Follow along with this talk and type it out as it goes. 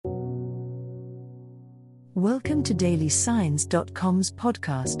Welcome to dailysigns.com's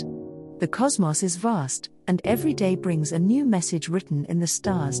podcast. The cosmos is vast, and every day brings a new message written in the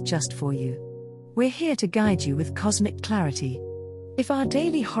stars just for you. We're here to guide you with cosmic clarity. If our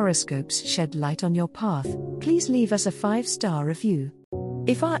daily horoscopes shed light on your path, please leave us a 5-star review.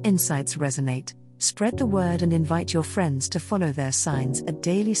 If our insights resonate, spread the word and invite your friends to follow their signs at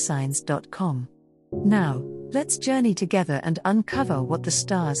dailysigns.com. Now, let's journey together and uncover what the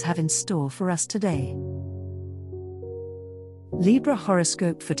stars have in store for us today. Libra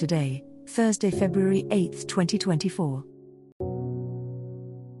horoscope for today, Thursday, February 8, 2024.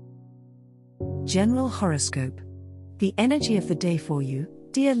 General horoscope. The energy of the day for you,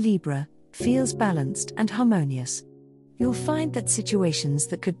 dear Libra, feels balanced and harmonious. You'll find that situations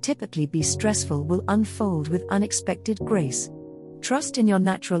that could typically be stressful will unfold with unexpected grace. Trust in your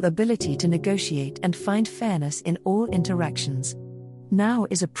natural ability to negotiate and find fairness in all interactions. Now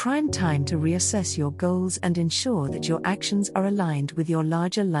is a prime time to reassess your goals and ensure that your actions are aligned with your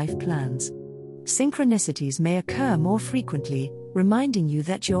larger life plans. Synchronicities may occur more frequently, reminding you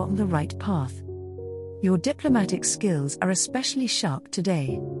that you're on the right path. Your diplomatic skills are especially sharp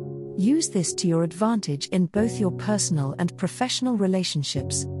today. Use this to your advantage in both your personal and professional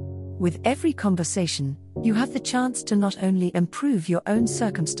relationships. With every conversation, you have the chance to not only improve your own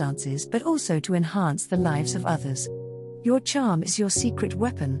circumstances but also to enhance the lives of others. Your charm is your secret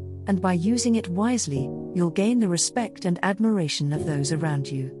weapon, and by using it wisely, you'll gain the respect and admiration of those around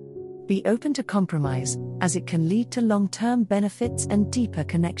you. Be open to compromise, as it can lead to long-term benefits and deeper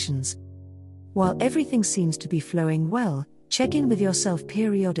connections. While everything seems to be flowing well, check in with yourself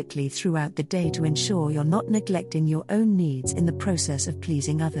periodically throughout the day to ensure you're not neglecting your own needs in the process of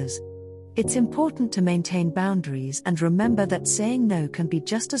pleasing others. It's important to maintain boundaries and remember that saying no can be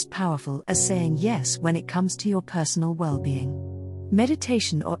just as powerful as saying yes when it comes to your personal well-being.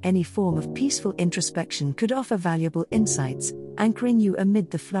 Meditation or any form of peaceful introspection could offer valuable insights, anchoring you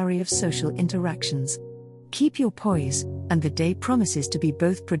amid the flurry of social interactions. Keep your poise, and the day promises to be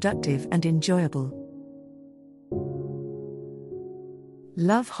both productive and enjoyable.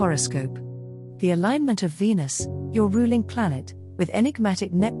 Love horoscope. The alignment of Venus, your ruling planet, with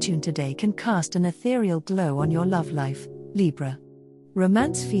enigmatic Neptune today can cast an ethereal glow on your love life, Libra.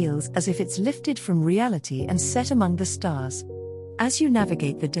 Romance feels as if it's lifted from reality and set among the stars. As you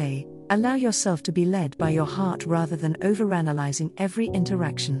navigate the day, allow yourself to be led by your heart rather than overanalyzing every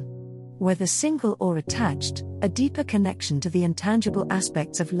interaction. Whether single or attached, a deeper connection to the intangible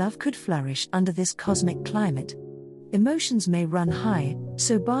aspects of love could flourish under this cosmic climate. Emotions may run high,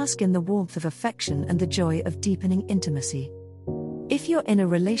 so bask in the warmth of affection and the joy of deepening intimacy. If you're in a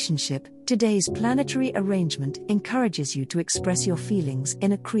relationship, today's planetary arrangement encourages you to express your feelings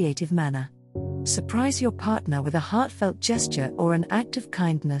in a creative manner. Surprise your partner with a heartfelt gesture or an act of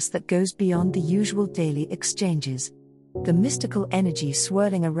kindness that goes beyond the usual daily exchanges. The mystical energy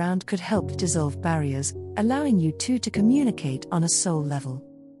swirling around could help dissolve barriers, allowing you two to communicate on a soul level.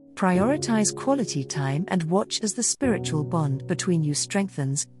 Prioritize quality time and watch as the spiritual bond between you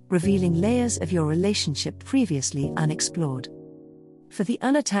strengthens, revealing layers of your relationship previously unexplored. For the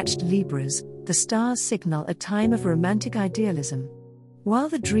unattached Libras, the stars signal a time of romantic idealism. While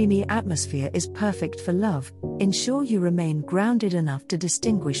the dreamy atmosphere is perfect for love, ensure you remain grounded enough to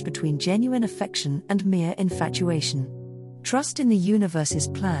distinguish between genuine affection and mere infatuation. Trust in the universe's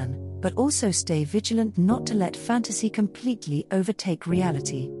plan, but also stay vigilant not to let fantasy completely overtake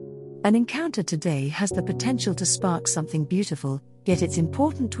reality. An encounter today has the potential to spark something beautiful, yet it's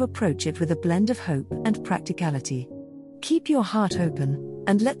important to approach it with a blend of hope and practicality. Keep your heart open,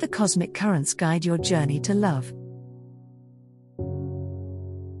 and let the cosmic currents guide your journey to love.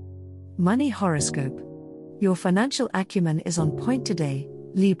 Money horoscope. Your financial acumen is on point today,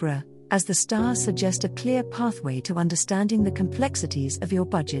 Libra, as the stars suggest a clear pathway to understanding the complexities of your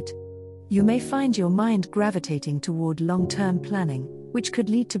budget. You may find your mind gravitating toward long-term planning, which could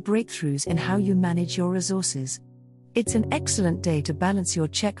lead to breakthroughs in how you manage your resources. It's an excellent day to balance your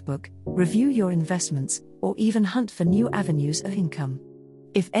checkbook, review your investments, or even hunt for new avenues of income.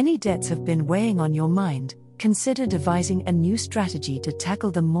 If any debts have been weighing on your mind, consider devising a new strategy to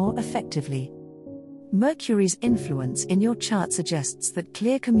tackle them more effectively. Mercury's influence in your chart suggests that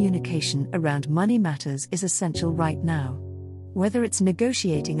clear communication around money matters is essential right now. Whether it's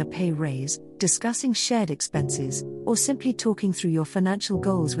negotiating a pay raise, discussing shared expenses, or simply talking through your financial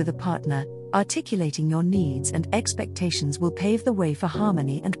goals with a partner, articulating your needs and expectations will pave the way for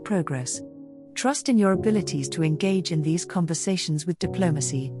harmony and progress. Trust in your abilities to engage in these conversations with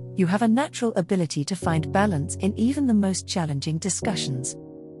diplomacy. You have a natural ability to find balance in even the most challenging discussions.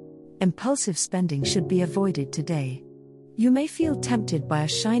 Impulsive spending should be avoided today. You may feel tempted by a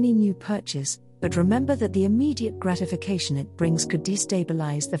shiny new purchase, But remember that the immediate gratification it brings could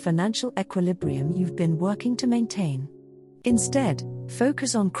destabilize the financial equilibrium you've been working to maintain. Instead,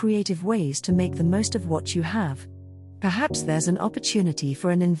 focus on creative ways to make the most of what you have. Perhaps there's an opportunity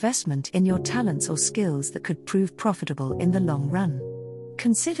for an investment in your talents or skills that could prove profitable in the long run.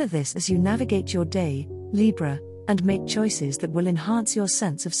 Consider this as you navigate your day, Libra, and make choices that will enhance your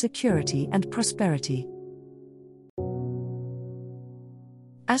sense of security and prosperity.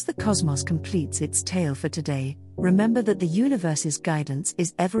 As the cosmos completes its tale for today, remember that the universe's guidance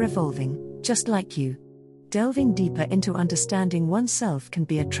is ever evolving, just like you. Delving deeper into understanding oneself can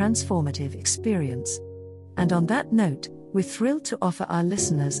be a transformative experience. And on that note, we're thrilled to offer our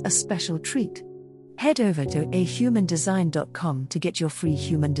listeners a special treat. Head over to ahumandesign.com to get your free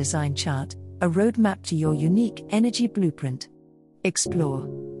human design chart, a roadmap to your unique energy blueprint. Explore,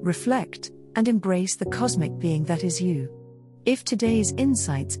 reflect, and embrace the cosmic being that is you. If today's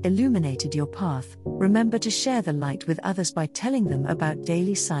insights illuminated your path, remember to share the light with others by telling them about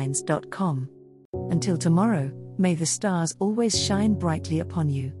dailysigns.com. Until tomorrow, may the stars always shine brightly upon you.